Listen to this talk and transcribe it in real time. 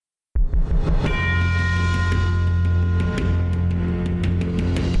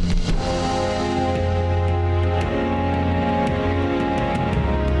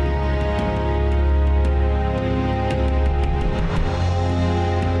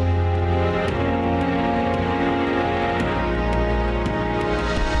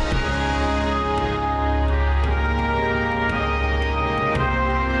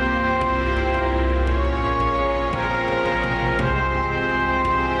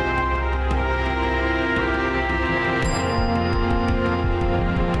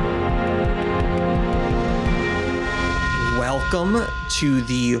welcome to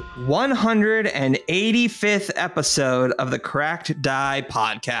the 185th episode of the Cracked Die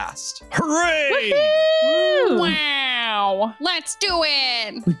podcast. Hooray! Wow! Let's do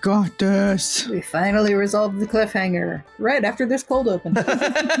it! We got this. We finally resolved the cliffhanger right after this cold open.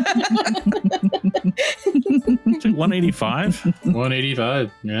 185?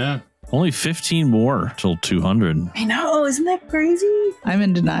 185, yeah. Only 15 more till 200. I know, isn't that crazy? I'm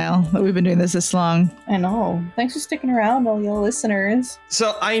in denial that we've been doing this long. I know. Thanks for sticking around, all y'all listeners.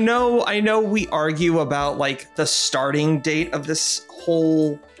 So I know we argue about like the starting date of this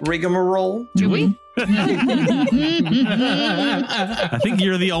whole rigmarole. Do we? I think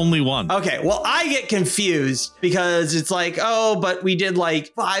you're the only one. Okay, well, I get confused because it's like, oh, but we did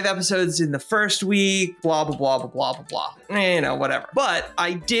like 5 episodes in the first week, blah, blah, blah, blah, blah, blah, blah. Whatever. But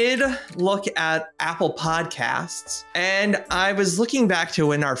I did look at Apple Podcasts and I was looking back to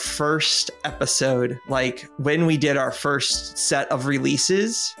when our first episode, like when we did our first set of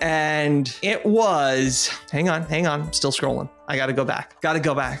releases, and it was, hang on, I'm still scrolling. I gotta go back.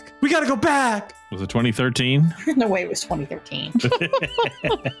 We gotta go back. Was it 2013? No way, it was 2013.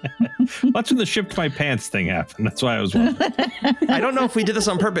 That's when the shipped my pants thing happened. That's why I was wondering. I don't know if we did this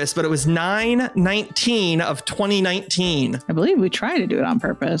on purpose, but it was 9/19 of 2019. I believe we tried to do it on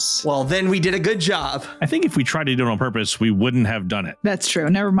purpose. Well, then we did a good job. I think if we tried to do it on purpose, we wouldn't have done it. That's true.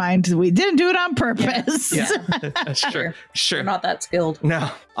 Never mind. We didn't do it on purpose. Yeah, that's true. Sure. We're not that skilled. No.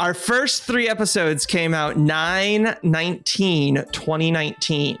 Our first 3 episodes came out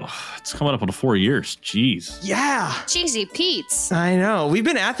 9/19/2019. It's coming up on 4 years. Jeez. Yeah, Cheesy Pete's. I know. We've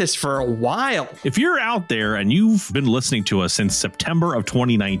been at this for a while. If you're out there and you've been listening to us since September of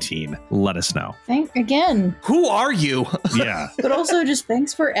 2019, let us know. Again. Who are you? Yeah. But also just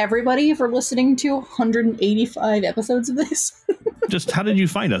thanks for everybody for listening to 185 episodes of this. Just how did you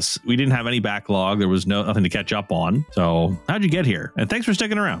find us? We didn't have any backlog. There was nothing to catch up on. So how'd you get here? And thanks for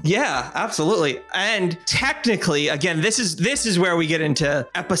sticking around. Yeah, absolutely. And technically, again, this is where we get into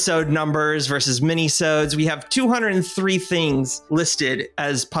episode numbers versus minisodes. We have 203 things listed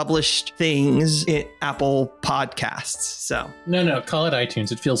as published things in Apple Podcasts. So No, call it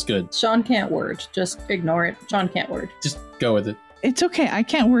iTunes. It feels good. Sean can't word. Just ignore it. Sean can't word. Just go with it. It's okay. I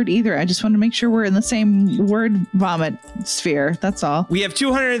can't word either. I just want to make sure we're in the same word vomit sphere. That's all. we have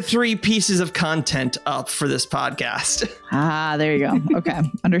 203 pieces of content up for this podcast. Ah, there you go. Okay.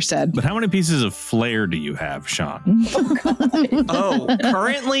 Understood. But how many pieces of flair do you have, Sean? Oh,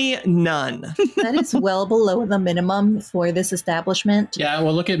 currently none. That is well below the minimum for this establishment. Yeah,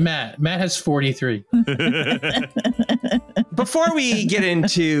 well, look at Matt. Matt has 43. Before we get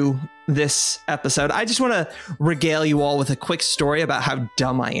into this episode, I just want to regale you all with a quick story about how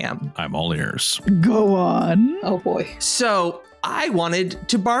dumb I am. I'm all ears. Go on. Oh boy. So I wanted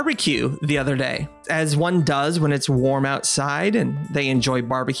to barbecue the other day, as one does when it's warm outside and they enjoy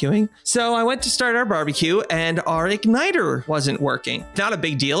barbecuing. So I went to start our barbecue and our igniter wasn't working. Not a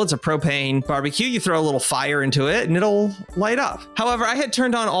big deal. It's a propane barbecue. You throw a little fire into it and it'll light up. However, I had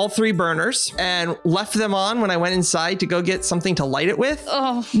turned on all 3 burners and left them on when I went inside to go get something to light it with.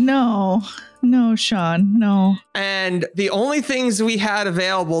 Oh, No, Sean. No. And the only things we had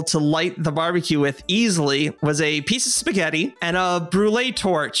available to light the barbecue with easily was a piece of spaghetti and a brulee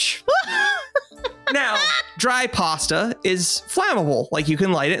torch. Now, dry pasta is flammable, like you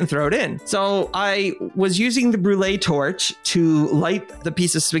can light it and throw it in. So I was using the brulee torch to light the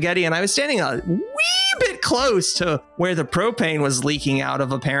piece of spaghetti, and I was standing a wee bit close to where the propane was leaking out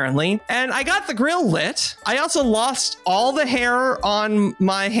of, apparently. And I got the grill lit. I also lost all the hair on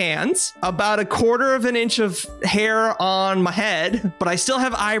my hands, about 1/4 of an inch of hair on my head, but I still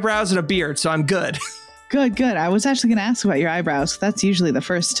have eyebrows and a beard, so I'm good. Good. I was actually going to ask about your eyebrows. That's usually the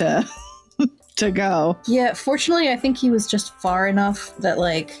first to go. Yeah, fortunately, I think he was just far enough that,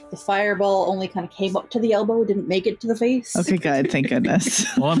 like, the fireball only kind of came up to the elbow, didn't make it to the face. Okay, good. Thank goodness.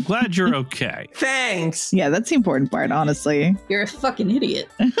 Well, I'm glad you're okay. Thanks. Yeah, that's the important part, honestly. You're a fucking idiot.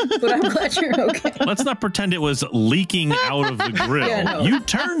 But I'm glad you're okay. Let's not pretend it was leaking out of the grill. Yeah, no. You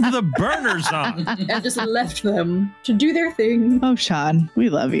turned the burners on. And just left them to do their thing. Oh, Sean, we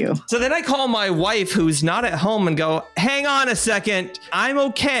love you. So then I call my wife, who's not at home, and go, hang on a second. I'm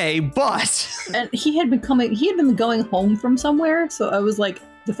okay, but... And he had been going home from somewhere, so I was like,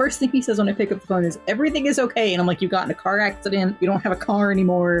 The first thing he says when I pick up the phone is, everything is okay. And I'm like, you got in a car accident. You don't have a car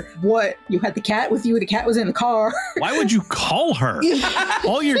anymore. What? You had the cat with you. The cat was in the car. Why would you call her?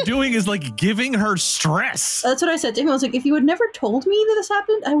 All you're doing is like giving her stress. That's what I said to him. I was like, if you had never told me that this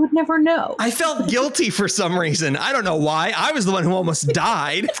happened, I would never know. I felt guilty for some reason. I don't know why. I was the one who almost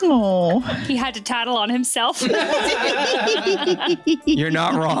died. Oh. He had to tattle on himself. You're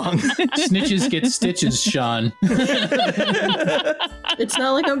not wrong. Snitches get stitches, Sean. It's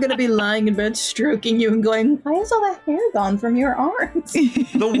not like I'm going to be lying in bed stroking you and going, why is all that hair gone from your arms?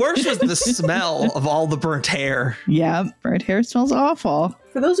 The worst was the smell of all the burnt hair. Yeah, burnt hair smells awful.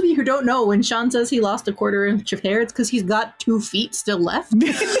 For those of you who don't know, when Sean says he lost a quarter inch of hair, it's because he's got 2 feet still left.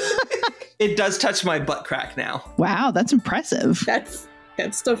 It does touch my butt crack now. Wow, that's impressive. That's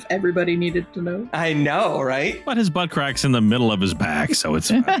stuff everybody needed to know. I know, right? But his butt crack's in the middle of his back, so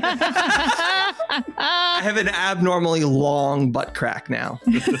it's fine. I have an abnormally long butt crack now.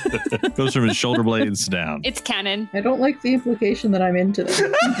 Goes from his shoulder blades down. It's canon. I don't like the implication that I'm into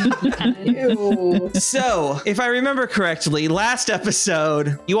that. Canon. Ew. So, if I remember correctly, last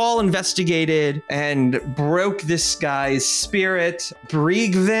episode, you all investigated and broke this guy's spirit,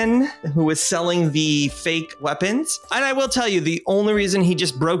 Brigvin, who was selling the fake weapons. And I will tell you, the only reason he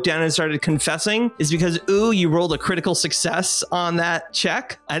just broke down and started confessing is because, you rolled a critical success on that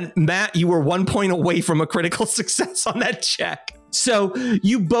check. And Matt, you were 1 point away from a critical success on that check. So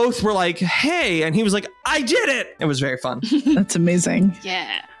you both were like, hey, and he was like, I did it. It was very fun. That's amazing.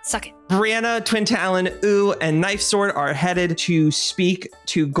 Yeah. Suck it. Brianna, Twin Talon, and Knife Sword are headed to speak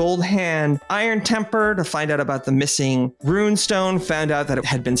to Gold Hand Iron Temper to find out about the missing runestone, found out that it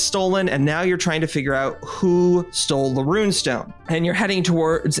had been stolen, and now you're trying to figure out who stole the runestone. And you're heading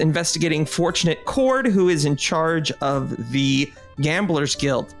towards investigating Fortunate Cord, who is in charge of the Gamblers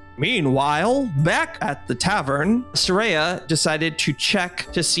Guild. Meanwhile, back at the tavern, Soraya decided to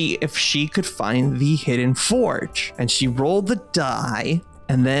check to see if she could find the hidden forge. And she rolled the die,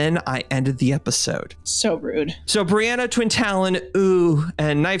 and then I ended the episode. So rude. So Brianna, Twin Talon,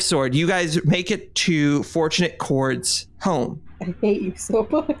 and Knife Sword, you guys make it to Fortunate Cord's home. I hate you so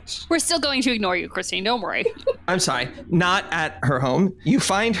much. We're still going to ignore you, Christine. Don't worry. I'm sorry, not at her home. You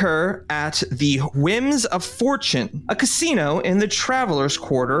find her at the Whims of Fortune, a casino in the Traveler's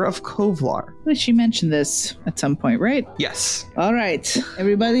Quarter of Kovlar. She mentioned this at some point, right? Yes. All right,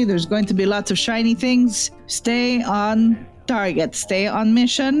 everybody, there's going to be lots of shiny things. Stay on target. Stay on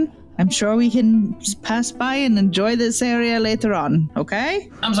mission. I'm sure we can just pass by and enjoy this area later on,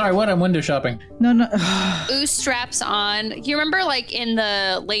 okay? I'm sorry, what? I'm window shopping. No. Ooh straps on. You remember like in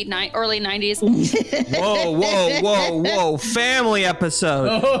the early 90s? Whoa. Family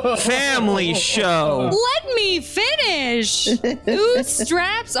episode. Family show. Let me finish. Ooh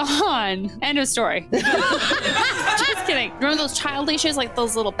straps on. End of story. Just kidding. Remember those child leashes, like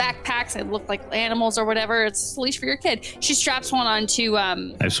those little backpacks that look like animals or whatever? It's a leash for your kid. She straps one onto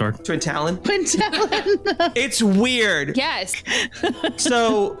Knife Sword. Twin Talon. Twin Talon. It's weird. yes.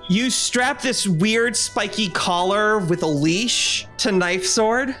 So you strap this weird spiky collar with a leash to Knife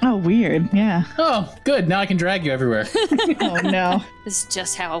Sword. Oh, weird. Yeah. Oh, good. Now I can drag you everywhere. Oh, no. This is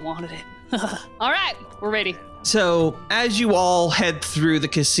just how I wanted it. All right, we're ready. So as you all head through the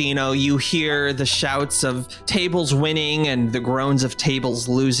casino, you hear the shouts of tables winning and the groans of tables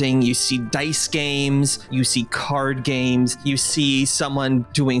losing. You see dice games, you see card games, you see someone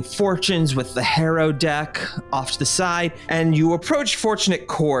doing fortunes with the Harrow deck off to the side, and you approach Fortunate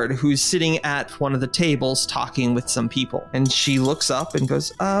Cord, who's sitting at one of the tables talking with some people. And she looks up and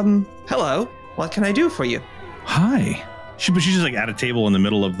goes, hello, what can I do for you? Hi. But she's just like at a table in the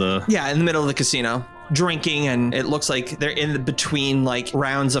middle of the... Yeah, in the middle of the casino. Drinking, and it looks like they're in between like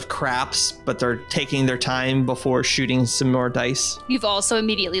rounds of craps, but they're taking their time before shooting some more dice. You've also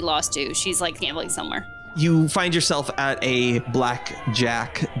immediately lost Ooh. She's like gambling somewhere. You find yourself at a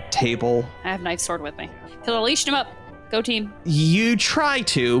blackjack table. I have Knife Sword with me. He'll leash him up. Go team. You try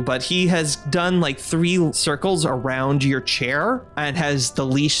to, but he has done like 3 circles around your chair and has the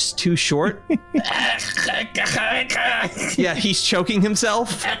leash too short. Yeah, he's choking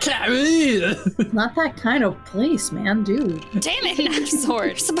himself. Not that kind of place, man, dude. Damn it, Knife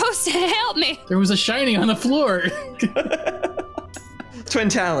Sword. You're supposed to help me. There was a shining on the floor. Twin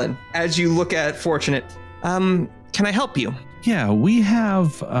Talon, as you look at Fortunate, can I help you? Yeah, we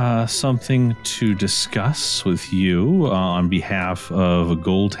have something to discuss with you on behalf of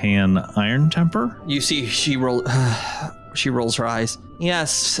Gold Hand Iron Temper. You see, she rolls her eyes.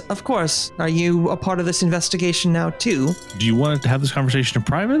 Yes, of course. Are you a part of this investigation now, too? Do you want to have this conversation in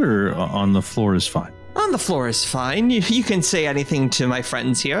private or on the floor is fine? On the floor is fine. You can say anything to my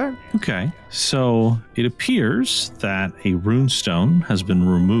friends here. Okay. So it appears that a runestone has been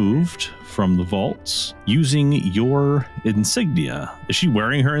removed from the vaults using your insignia. Is she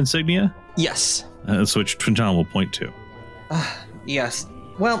wearing her insignia? Yes. That's what Twin Town will point to. Yes.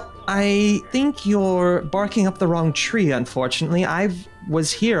 Well, I think you're barking up the wrong tree, unfortunately. I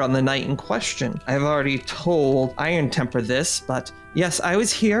was here on the night in question. I've already told Iron Temper this, but yes, I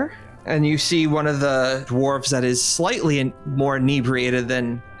was here. And you see one of the dwarves that is slightly more inebriated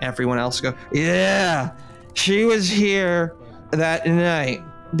than everyone else go, yeah, she was here that night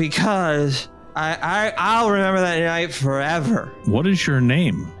because I'll remember that night forever. What is your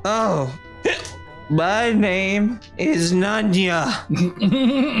name? Oh, my name is Nanya.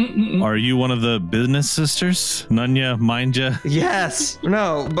 Are you one of the business sisters? Nunya, Mindja? Yes.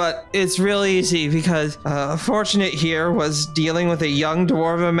 No, but it's really easy because Fortunate here was dealing with a young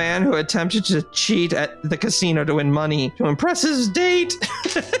dwarven man who attempted to cheat at the casino to win money to impress his date.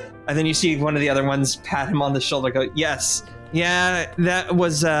 And then you see one of the other ones pat him on the shoulder, go, yes. Yeah, that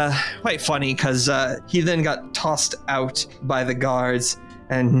was quite funny because he then got tossed out by the guards.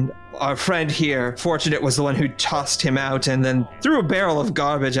 And our friend here, Fortunate, was the one who tossed him out and then threw a barrel of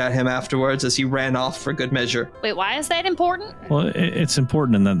garbage at him afterwards as he ran off for good measure. Wait, why is that important? Well, it's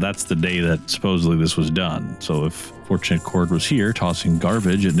important in that that's the day that supposedly this was done. So if Fortunate Cord was here tossing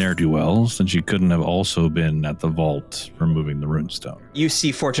garbage at ne'er-do-wells, then she couldn't have also been at the vault removing the runestone. You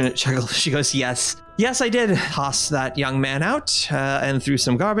see Fortunate chuckle. She goes, yes. Yes, I did toss that young man out and threw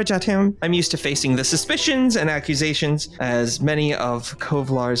some garbage at him. I'm used to facing the suspicions and accusations, as many of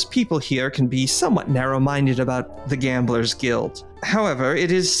Kovlar's people here can be somewhat narrow-minded about the Gamblers Guild. However,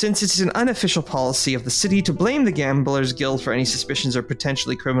 since it's an unofficial policy of the city to blame the Gamblers Guild for any suspicions or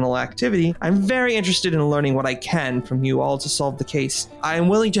potentially criminal activity, I'm very interested in learning what I can from you all to solve the case. I am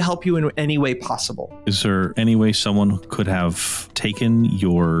willing to help you in any way possible. Is there any way someone could have taken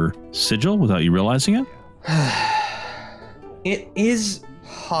your sigil without you realizing it? It is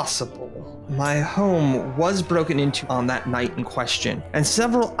possible. My home was broken into on that night in question, and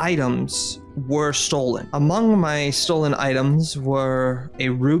several items were stolen. Among my stolen items were a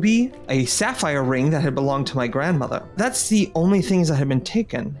ruby, a sapphire ring that had belonged to my grandmother. That's the only things that had been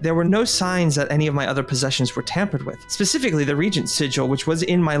taken. There were no signs that any of my other possessions were tampered with, specifically the Regent's sigil, which was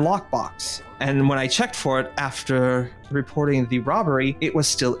in my lockbox. And when I checked for it after reporting the robbery, it was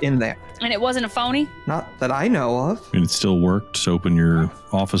still in there. And it wasn't a phony? Not that I know of. And it still worked to open your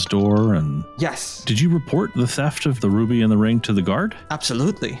office door and... Yes. Did you report the theft of the ruby and the ring to the guard?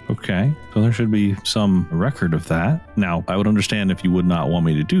 Absolutely. Okay, so there should be some record of that. Now, I would understand if you would not want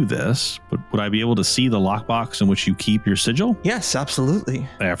me to do this, but would I be able to see the lockbox in which you keep your sigil? Yes, absolutely.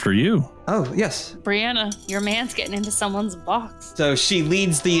 After you. Oh, yes. Brianna, your man's getting into someone's box. So she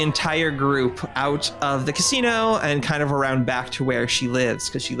leads the entire group out of the casino and kind of around back to where she lives,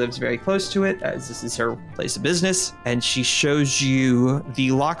 because she lives very close to it, as this is her place of business. And she shows you the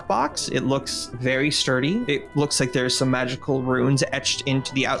lockbox. It looks very sturdy. It looks like there's some magical runes etched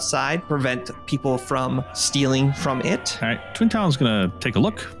into the outside, prevent people from stealing from it. All right, Twin Talon's gonna take a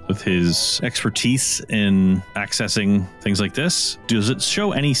look with his expertise in accessing things like this. Does it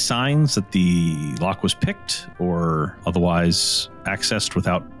show any signs that the lock was picked or otherwise accessed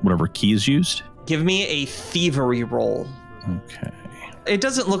without whatever key is used? Give me a thievery roll. Okay. It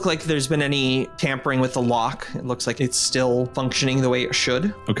doesn't look like there's been any tampering with the lock. It looks like it's still functioning the way it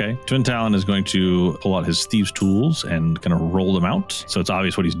should. Okay. Twin Talon is going to pull out his thieves' tools and kind of roll them out. So it's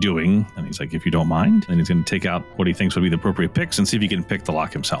obvious what he's doing. And he's like, if you don't mind. And he's going to take out what he thinks would be the appropriate picks and see if he can pick the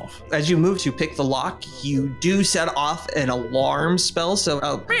lock himself. As you move to pick the lock, you do set off an alarm spell.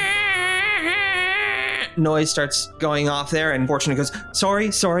 So noise starts going off there, and Fortunate goes,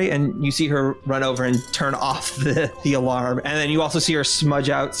 sorry, and you see her run over and turn off the alarm. And then you also see her smudge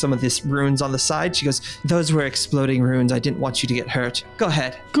out some of these runes on the side. She goes, those were exploding runes. I didn't want you to get hurt. Go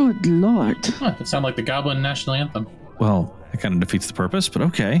ahead. Good lord. Huh, that sounds like the Goblin National Anthem. Well, that kind of defeats the purpose, but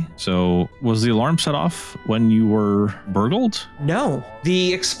okay. So was the alarm set off when you were burgled? No,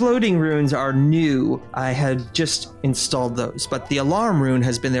 the exploding runes are new. I had just installed those, but the alarm rune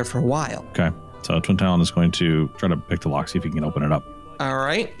has been there for a while. Okay. So Twin Talon is going to try to pick the lock, see if he can open it up. All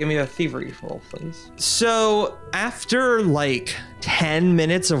right, give me a thievery roll, please. So after like 10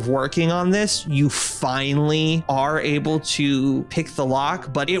 minutes of working on this, you finally are able to pick the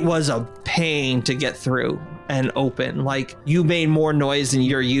lock, but it was a pain to get through and open. Like, you made more noise than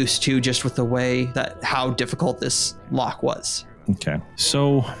you're used to just with the way that how difficult this lock was. Okay.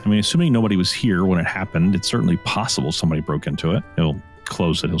 So, I mean, assuming nobody was here when it happened, it's certainly possible somebody broke into it. He'll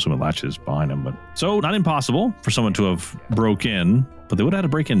close it. He'll assume it latches behind him. But so not impossible for someone to have broke in, but they would have had to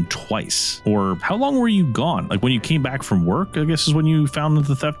break in twice. Or how long were you gone? Like when you came back from work, I guess is when you found that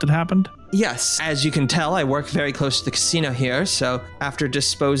the theft had happened? Yes, as you can tell, I work very close to the casino here, so after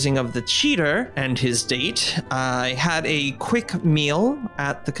disposing of the cheater and his date, I had a quick meal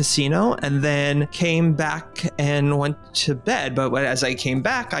at the casino and then came back and went to bed. But as I came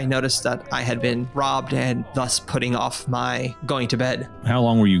back, I noticed that I had been robbed and thus putting off my going to bed. How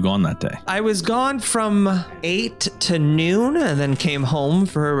long were you gone that day? I was gone from 8 to noon and then came home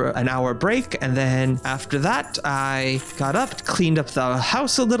for an hour break. And then after that, I got up, cleaned up the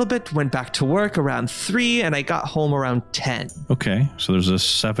house a little bit, went back to work around 3, and I got home around 10. Okay, so there's a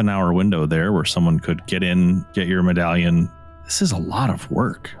 7-hour window there where someone could get in, get your medallion. This is a lot of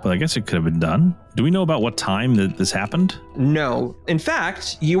work, but I guess it could have been done. Do we know about what time that this happened? No. In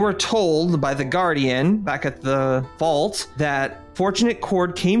fact, you were told by the Guardian back at the vault that Fortunate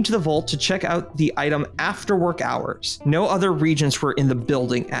Cord came to the vault to check out the item after work hours. No other regents were in the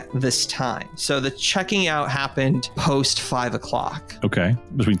building at this time. So the checking out happened post 5 o'clock. Okay.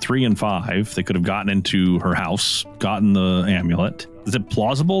 Between 3 and 5, they could have gotten into her house, gotten the amulet. Is it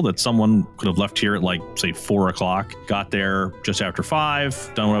plausible that someone could have left here at like, say, 4 o'clock, got there just after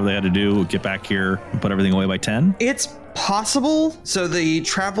 5, done whatever they had to do, get back here and put everything away by 10? It's possible. So the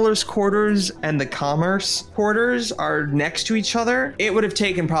travelers' quarters and the commerce quarters are next to each other. It would have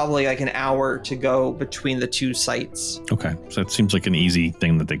taken probably like an hour to go between the two sites. Okay. So that seems like an easy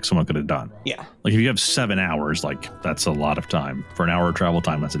thing that someone could have done. Yeah. Like if you have 7 hours, like that's a lot of time. For an hour of travel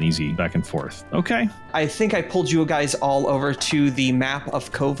time, that's an easy back and forth. Okay. I think I pulled you guys all over to the map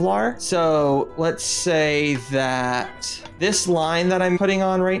of Kovlar. So let's say that this line that I'm putting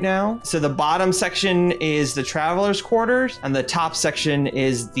on right now. So the bottom section is the travelers' quarters and the top section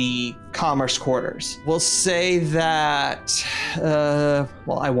is the commerce quarters. We'll say that,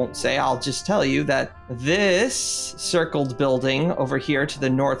 well, I won't say, I'll just tell you that this circled building over here to the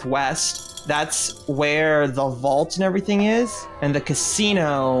northwest, that's where the vault and everything is. And the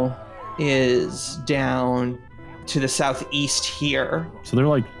casino is down to the southeast here. So they're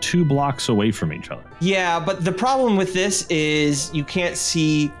like 2 blocks away from each other. Yeah, but the problem with this is you can't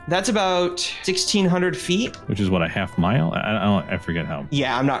see. That's about 1,600 feet. Which is what, a half mile? I forget how.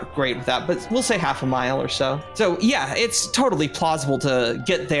 Yeah, I'm not great with that, but we'll say half a mile or so. So yeah, it's totally plausible to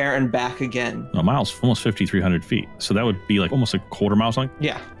get there and back again. A mile's almost 5,300 feet. So that would be like almost a quarter mile something.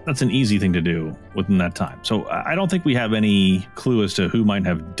 Yeah. That's an easy thing to do within that time. So I don't think we have any clue as to who might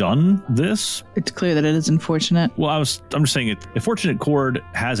have done this. It's clear that it is unfortunate. Well, I'm just saying if Fortunate Cord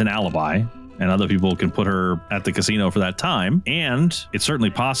has an alibi and other people can put her at the casino for that time, and it's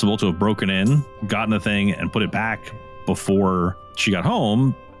certainly possible to have broken in, gotten the thing, and put it back before she got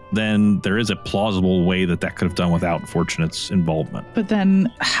home, then there is a plausible way that could have done without Fortunate's involvement. But then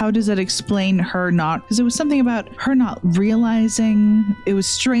how does that explain her not? Because it was something about her not realizing. It was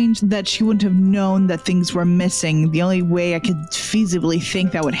strange that she wouldn't have known that things were missing. The only way I could feasibly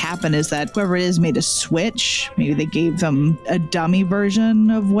think that would happen is that whoever it is made a switch. Maybe they gave them a dummy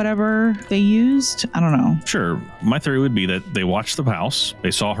version of whatever they used. I don't know. Sure. My theory would be that they watched the house.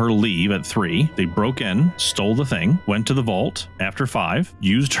 They saw her leave at 3. They broke in, stole the thing, went to the vault after 5,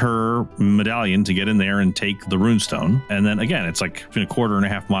 used her medallion to get in there and take the runestone. And then again, it's like a quarter and a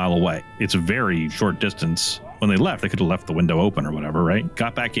half mile away. It's a very short distance. When they left, they could have left the window open or whatever, right?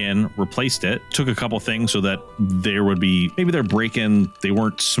 Got back in, replaced it, took a couple things so that there would be, maybe their break-in, they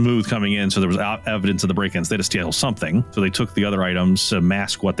weren't smooth coming in, so there was evidence of the break-ins. They had to steal something. So they took the other items to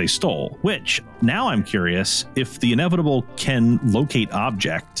mask what they stole, which now I'm curious, if the inevitable can locate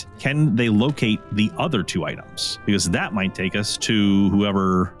object, can they locate the other 2 items? Because that might take us to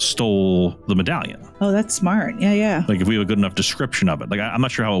whoever stole the medallion. Oh, that's smart. Yeah. Like if we have a good enough description of it. Like I'm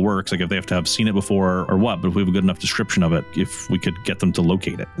not sure how it works, like if they have to have seen it before or what, but if we have a good enough description of it, if we could get them to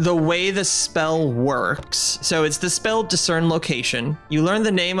locate it. The way the spell works, so it's the spell Discern Location. You learn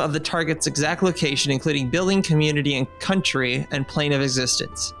the name of the target's exact location, including building, community, and country, and plane of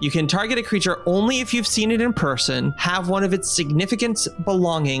existence. You can target a creature only if you've seen it in person, have one of its significant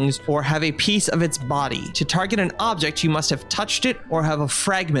belongings, or have a piece of its body. To target an object, you must have touched it or have a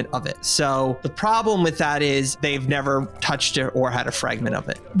fragment of it. So the problem with that is they've never touched it or had a fragment of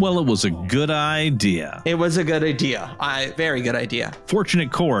it. Well, it was a good idea. It was a good idea. Very good idea. Fortunate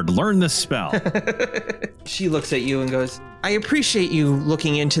Cord, learn this spell. She looks at you and goes, I appreciate you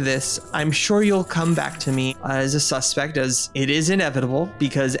looking into this. I'm sure you'll come back to me as a suspect, as it is inevitable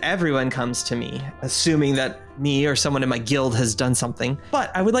because everyone comes to me, assuming that me or someone in my guild has done something.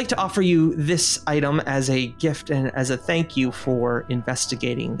 But I would like to offer you this item as a gift and as a thank you for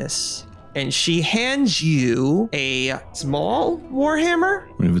investigating this and she hands you a small warhammer.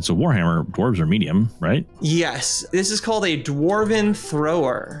 I mean, if it's a warhammer, dwarves are medium, right? Yes, this is called a dwarven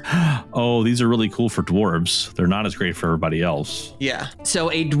thrower. Oh, these are really cool for dwarves. They're not as great for everybody else. Yeah.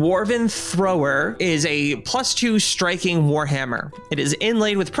 So a dwarven thrower is a +2 striking warhammer. It is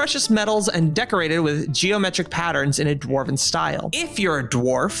inlaid with precious metals and decorated with geometric patterns in a dwarven style. If you're a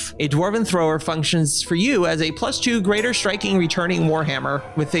dwarven thrower functions for you as a +2 greater striking returning warhammer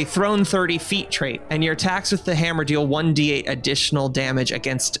with a thrown 30 feet trait, and your attacks with the hammer deal 1d8 additional damage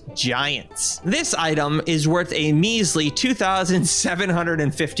against giants. This item is worth a measly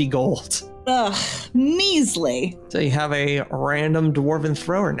 2,750 gold. Ugh, measly. So you have a random dwarven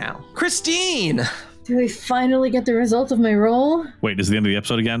thrower now. Christine! Do I finally get the result of my roll? Wait, is the end of the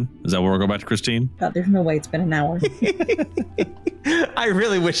episode again? Is that where we'll go back to Christine? God, there's no way it's been an hour. I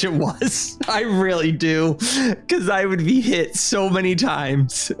really wish it was. I really do. Because I would be hit so many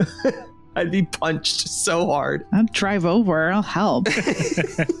times. I'd be punched so hard. I'll drive over. I'll help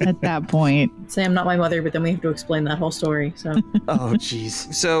at that point. Say I'm not my mother, but then we have to explain that whole story. So Oh,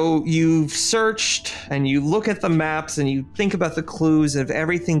 jeez. So you've searched and you look at the maps and you think about the clues of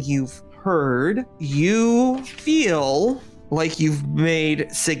everything you've heard. You feel like you've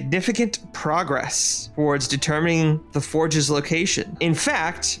made significant progress towards determining the forge's location. In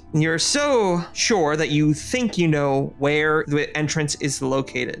fact, you're so sure that you think you know where the entrance is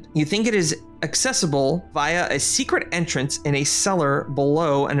located. You think it is accessible via a secret entrance in a cellar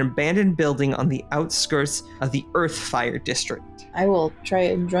below an abandoned building on the outskirts of the Earthfire district. I will try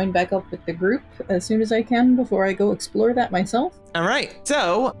and join back up with the group as soon as I can before I go explore that myself. All right,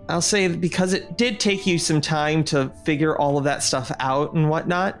 so I'll say that because it did take you some time to figure all of that stuff out and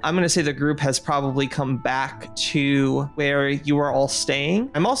whatnot, I'm going to say the group has probably come back to where you are all staying.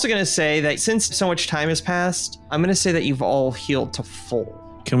 I'm also going to say that since so much time has passed, I'm going to say that you've all healed to full.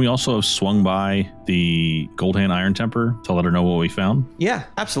 Can we also have swung by the Gold Hand Iron Temper to let her know what we found? Yeah,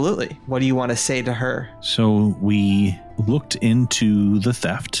 absolutely. What do you want to say to her? So we looked into the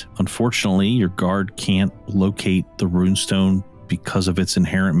theft. Unfortunately, your guard can't locate the runestone because of its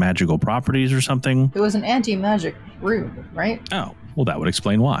inherent magical properties or something. It was an anti-magic rune, right? Oh, well, that would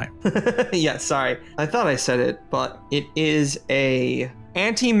explain why. Yeah, sorry. I thought I said it, but it is a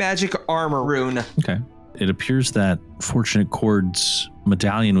anti-magic armor rune. Okay. It appears that Fortunate Chord's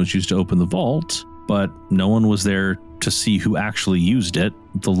medallion was used to open the vault, but no one was there to see who actually used it.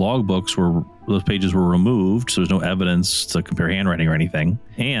 The logbooks those pages were removed, so there's no evidence to compare handwriting or anything.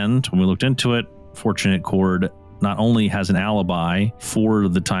 And when we looked into it, Fortunate Chord not only has an alibi for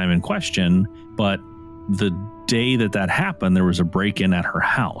the time in question, but the day that happened, there was a break-in at her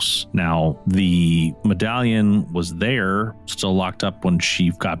house. Now, the medallion was there, still locked up when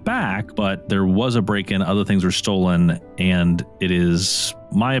she got back, but there was a break-in, other things were stolen, and it is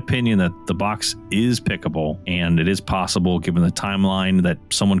my opinion that the box is pickable, and it is possible, given the timeline, that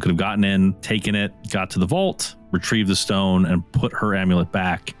someone could have gotten in, taken it, got to the vault, retrieved the stone, and put her amulet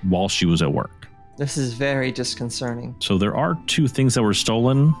back while she was at work. This is very disconcerting. So there are two things that were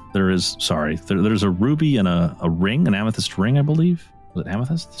stolen. There's a ruby and a ring, an amethyst ring, I believe. Was it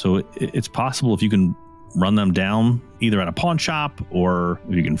amethyst? So it's possible if you can run them down either at a pawn shop or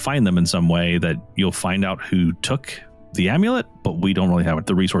if you can find them in some way that you'll find out who took the amulet, but we don't really have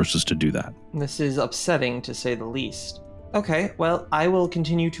the resources to do that. This is upsetting, to say the least. Okay, well, I will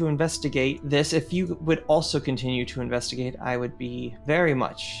continue to investigate this. If you would also continue to investigate, I would be very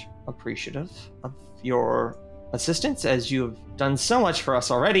much appreciative of your assistance, as you have done so much for us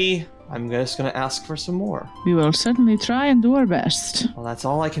already. I'm just going to ask for some more. We will certainly try and do our best. Well, that's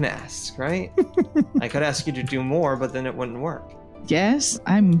all I can ask, right? I could ask you to do more, but then it wouldn't work. Yes,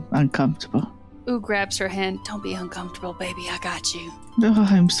 I'm uncomfortable. Ooh grabs her hand. Don't be uncomfortable, baby. I got you. Oh,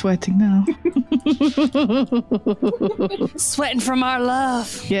 I'm sweating now. Sweating from our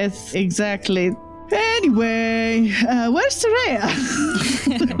love. Yes, exactly. Anyway, where's Soraya?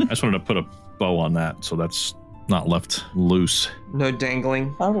 I just wanted to put a bow on that so that's not left loose. No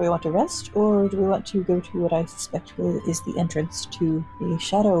dangling. Well, do we want to rest, or do we want to go to what I suspect is the entrance to the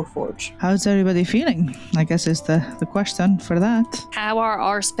Shadow Forge? How's everybody feeling? I guess is the question for that. How are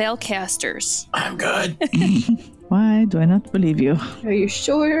our spellcasters? I'm good. Why do I not believe you? Are you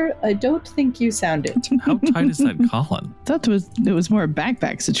sure? I don't think you sound it. How tight is that collar? Thought it was more a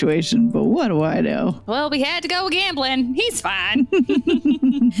backpack situation, but what do I know? Well, we had to go gambling. He's fine.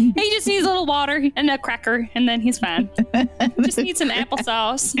 He just needs a little water and a cracker, and then he's fine. Just needs some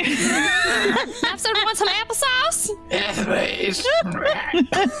applesauce. Episode want some applesauce? Yes, please.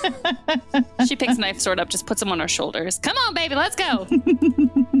 She picks a knife sword up, just puts him on her shoulders. Come on, baby, let's go.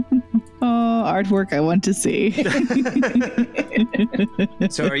 Oh, artwork I want to see.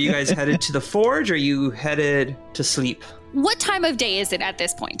 So are you guys headed to the forge or are you headed to sleep? What time of day is it at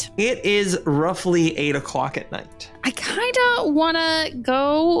this point? It is roughly 8 o'clock at night. I kind of want to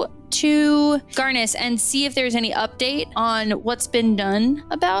go to Garnus and see if there's any update on what's been done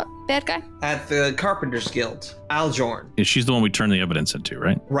about Bad Guy. At the Carpenters Guild, Aljorn. Yeah, she's the one we turned the evidence into,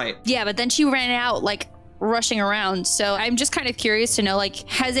 right? Right. Yeah, but then she ran out like rushing around. So I'm just kind of curious to know, like,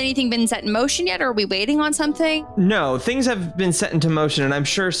 has anything been set in motion yet? Or are we waiting on something? No, things have been set into motion, and I'm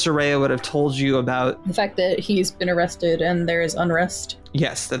sure Soraya would have told you about, The fact that he's been arrested and there is unrest.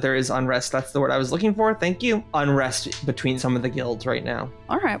 yes, that there is unrest. That's the word I was looking for. Thank you. Unrest between some of the guilds right now.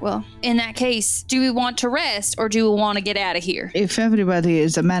 All right, well, in that case, do we want to rest or do we want to get out of here? If everybody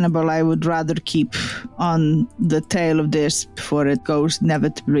is amenable, I would rather keep on the tail of this before it goes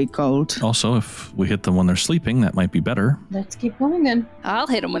inevitably cold. Also, if we hit them when they're sleeping, that might be better. Let's keep going then. I'll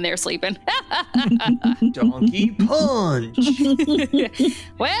hit them when they're sleeping. Donkey punch.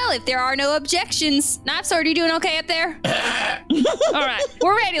 Well, if there are no objections, Knife Sword, are you doing okay up there? All right,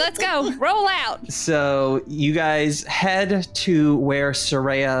 we're ready. Let's go. Roll out. So you guys head to where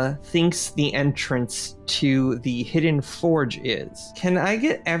Soraya thinks the entrance to the hidden forge is. Can I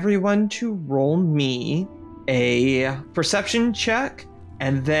get everyone to roll me a perception check?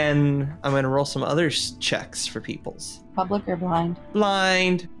 And then I'm going to roll some other checks for people's. Public or blind?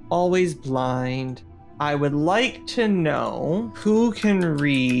 Blind, always blind. I would like to know who can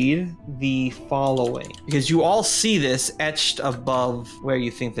read the following, because you all see this etched above where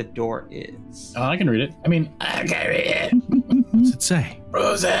you think the door is. Oh, I can read it. I mean, I can read it. What's it say?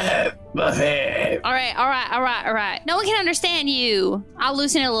 Rosette Buffet. All right. No one can understand you. I'll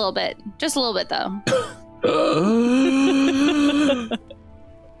loosen it a little bit. Just a little bit, though.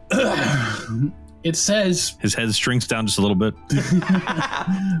 It says, His head shrinks down just a little bit.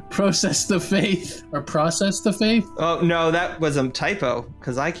 process the faith, or process the faith? Oh, no, that was a typo,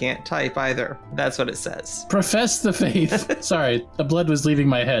 because I can't type either. That's what it says. Profess the faith. Sorry, the blood was leaving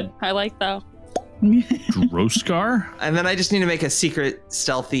my head. I like though. Droskar? And then I just need to make a secret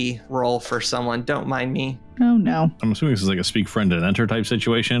stealthy roll for someone. Don't mind me. Oh no. I'm assuming this is like a speak friend and enter type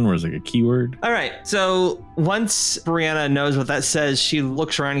situation where it's like a keyword. All right, so once Brianna knows what that says, she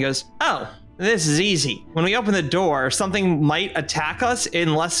looks around and goes, oh, this is easy. When we open the door, something might attack us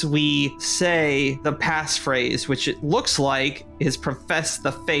unless we say the passphrase, which it looks like is profess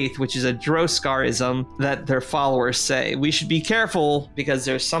the faith, which is a Droskarism that their followers say. We should be careful because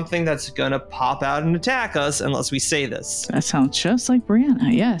there's something that's gonna pop out and attack us unless we say this. That sounds just like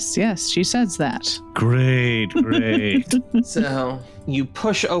Brianna. Yes, she says that. Great. So you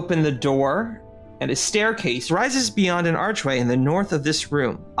push open the door, and a staircase rises beyond an archway in the north of this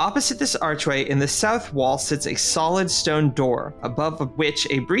room. Opposite this archway, in the south wall, sits a solid stone door, above which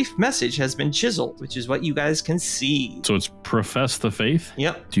a brief message has been chiseled, which is what you guys can see. So it's profess the faith?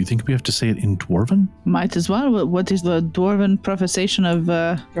 Yep. Do you think we have to say it in Dwarven? Might as well. What is the dwarven profession of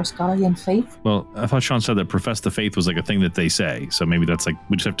Droskalian faith? Well, I thought Sean said that profess the faith was like a thing that they say. So maybe that's like,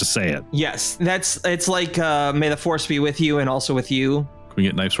 we just have to say it. Yes, it's like may the force be with you and also with you. Can we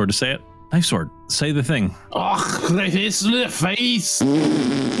get Knife Sword to say it? Knife Sword, say the thing. Oh, profess the faith.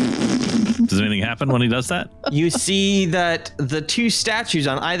 Does anything happen when he does that? You see that the two statues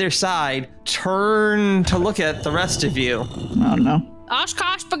on either side turn to look at the rest of you. oh no.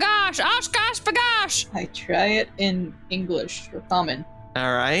 Oshkosh bagosh! Oshkosh bagosh! I try it in English or common.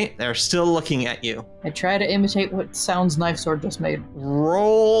 All right, they're still looking at you. I try to imitate what sounds Knife Sword just made.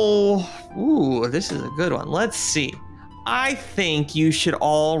 Roll. Ooh, this is a good one. Let's see. I think you should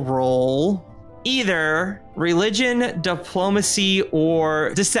all roll either religion, diplomacy,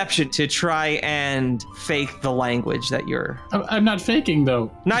 or deception to try and fake the language that you're... I'm not faking,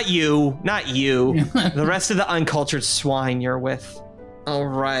 though. Not you. The rest of the uncultured swine you're with. All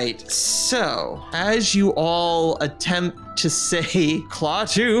right, so as you all attempt to say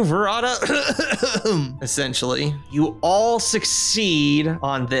Klaatu Verada, essentially, you all succeed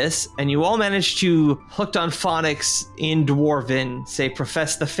on this, and you all manage to, hooked on phonics in Dwarven, say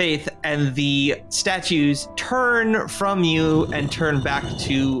profess the faith, and the statues turn from you and turn back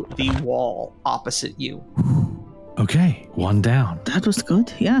to the wall opposite you. Okay, one down. That was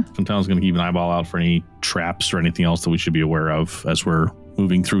good. Yeah. Sometimes going to keep an eyeball out for any traps or anything else that we should be aware of as we're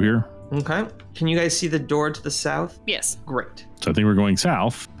moving through here. Okay, can you guys see the door to the south? Yes. Great. So I think we're going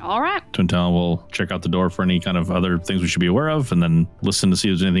south. All right. Twintown will check out the door for any kind of other things we should be aware of and then listen to see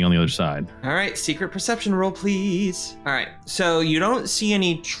if there's anything on the other side. All right, secret perception roll, please. All right, so you don't see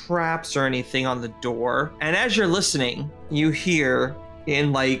any traps or anything on the door. And as you're listening, you hear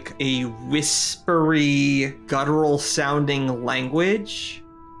in like a whispery, guttural sounding language,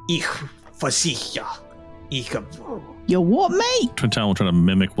 Fasiya. Yo, what, mate? Twin Town will try to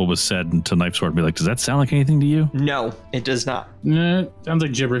mimic what was said to Knife Sword and be like, does that sound like anything to you? No, it does not. Nah, sounds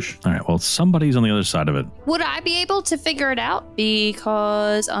like gibberish. All right, well, somebody's on the other side of it. Would I be able to figure it out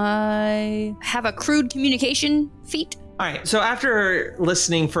because I have a crude communication feat? All right, so after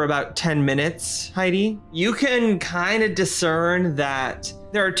listening for about 10 minutes, Heidi, you can kind of discern that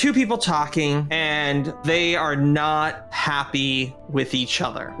there are two people talking and they are not happy with each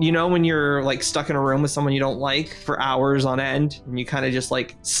other. You know, when you're like stuck in a room with someone you don't like for hours on end and you kind of just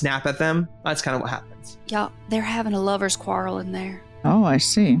like snap at them? That's kind of what happens. Yeah, they're having a lover's quarrel in there. Oh, I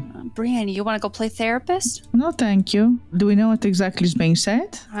see. Brienne, you want to go play therapist? No, thank you. Do we know what exactly is being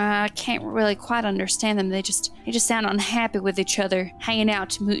said? I can't really quite understand them. They just sound unhappy with each other, hanging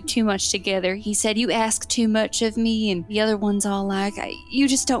out too much together. He said, you ask too much of me, and the other one's all like, you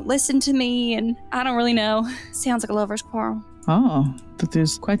just don't listen to me, and I don't really know. Sounds like a lover's quarrel. Oh, that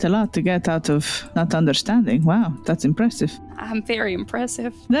is quite a lot to get out of not understanding. Wow, that's impressive. I'm very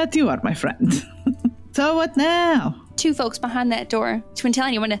impressive. That you are, my friend. So what now? Two folks behind that door. Twin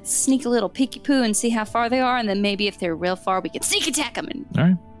Talon, you want to sneak a little peeky poo and see how far they are, and then maybe if they're real far, we can sneak attack them. All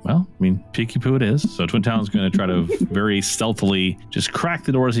right. Well, I mean, peeky poo it is. So Twin Talon's going to try to very stealthily just crack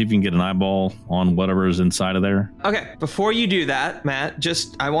the door, see if you can get an eyeball on whatever is inside of there. Okay, before you do that, Matt,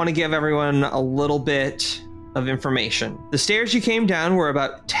 I want to give everyone a little bit of information. The stairs you came down were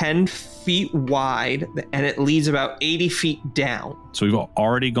about 10 feet wide, and it leads about 80 feet down. So we've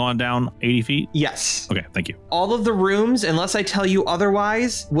already gone down 80 feet? Yes. Okay, thank you. All of the rooms, unless I tell you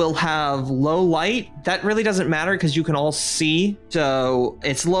otherwise, will have low light. That really doesn't matter because you can all see. So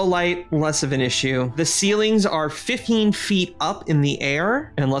it's low light, less of an issue. The ceilings are 15 feet up in the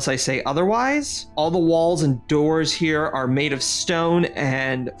air, unless I say otherwise. All the walls and doors here are made of stone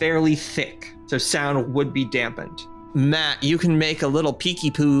and fairly thick, so sound would be dampened. Matt, you can make a little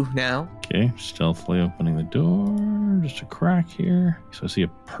peeky poo now. Okay, stealthily opening the door. Just a crack here. So I see a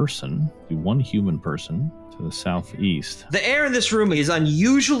person, one human person to the southeast. The air in this room is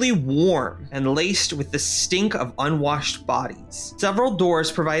unusually warm and laced with the stink of unwashed bodies. Several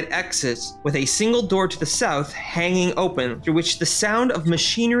doors provide exits, with a single door to the south hanging open, through which the sound of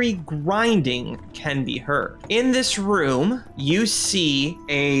machinery grinding can be heard. In this room, you see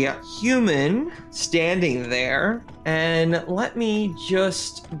a human standing there, and let me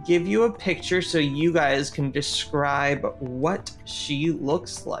just give you a picture so you guys can describe what she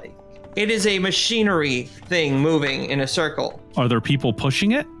looks like. It is a machinery thing moving in a circle. Are there people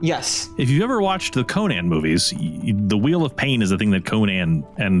pushing it? Yes. If you've ever watched the Conan movies, the Wheel of Pain is the thing that Conan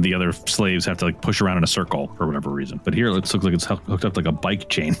and the other slaves have to like push around in a circle for whatever reason. But here it looks like it's hooked up like a bike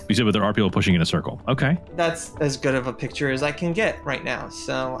chain. You said, but there are people pushing in a circle. Okay. That's as good of a picture as I can get right now,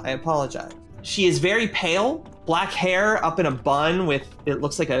 so I apologize. She is very pale, black hair up in a bun with, it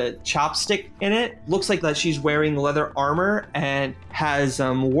looks like a chopstick in it. Looks like that she's wearing leather armor and has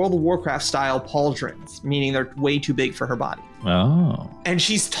World of Warcraft style pauldrons, meaning they're way too big for her body. Oh. And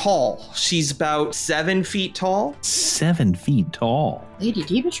she's tall. She's about 7 feet tall. 7 feet tall. Lady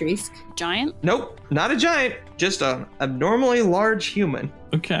Dimitrescu. Giant? Nope, not a giant, just an abnormally large human.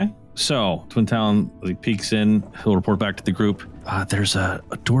 Okay. So, Twin Talon peeks in. He'll report back to the group. There's a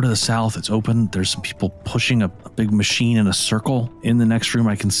door to the south. It's open. There's some people pushing a big machine in a circle. In the next room,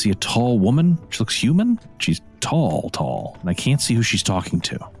 I can see a tall woman. She looks human. She's tall. And I can't see who she's talking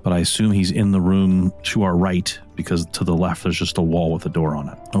to. But I assume he's in the room to our right because to the left, there's just a wall with a door on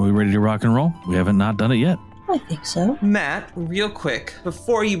it. Are we ready to rock and roll? We haven't not done it yet. I think so. Matt, real quick,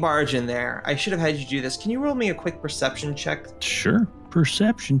 before you barge in there, I should have had you do this. Can you roll me a quick perception check? Sure.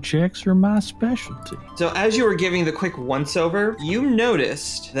 Perception checks are my specialty. So as you were giving the quick once-over, you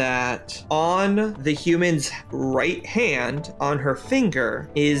noticed that on the human's right hand, on her finger,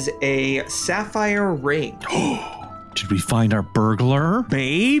 is a sapphire ring. Did we find our burglar?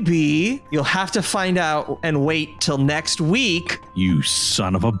 Maybe. You'll have to find out and wait till next week. You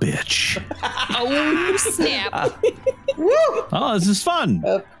son of a bitch. Oh, snap. Woo! Oh, this is fun.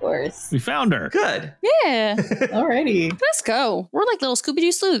 Of course. We found her. Good. Yeah. Alrighty. Let's go. We're like little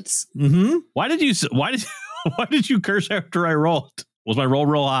Scooby-Doo sleuths. Mm-hmm. Why did you curse after I rolled? Was my roll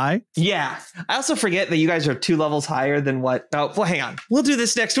real high? Yeah. I also forget that you guys are 2 levels higher than what... Oh, well, hang on. We'll do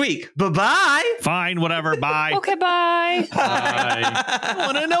this next week. Bye-bye. Fine, whatever. Bye. Okay, bye. Bye. I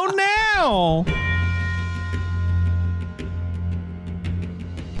want to know now.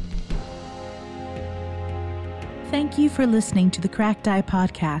 Thank you for listening to the Cracked Eye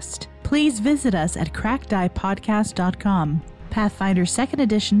Podcast. Please visit us at crackedeyepodcast.com. Pathfinder 2nd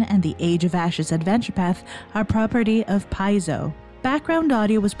Edition and the Age of Ashes Adventure Path are property of Paizo. Background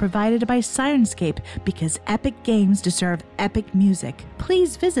audio was provided by Sirenscape because epic games deserve epic music.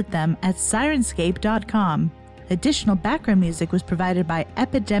 Please visit them at Sirenscape.com. Additional background music was provided by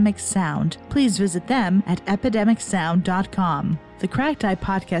Epidemic Sound. Please visit them at epidemicsound.com. The Cracked Eye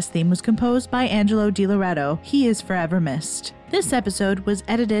podcast theme was composed by Angelo DiLoretto. He is forever missed. This episode was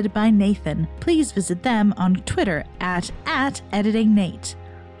edited by Nathan. Please visit them on Twitter at @editingnate.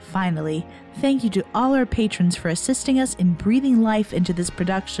 Finally, thank you to all our patrons for assisting us in breathing life into this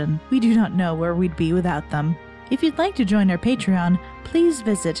production. We do not know where we'd be without them. If you'd like to join our Patreon, please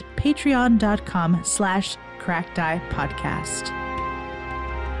visit patreon.com/crackedeyepodcast.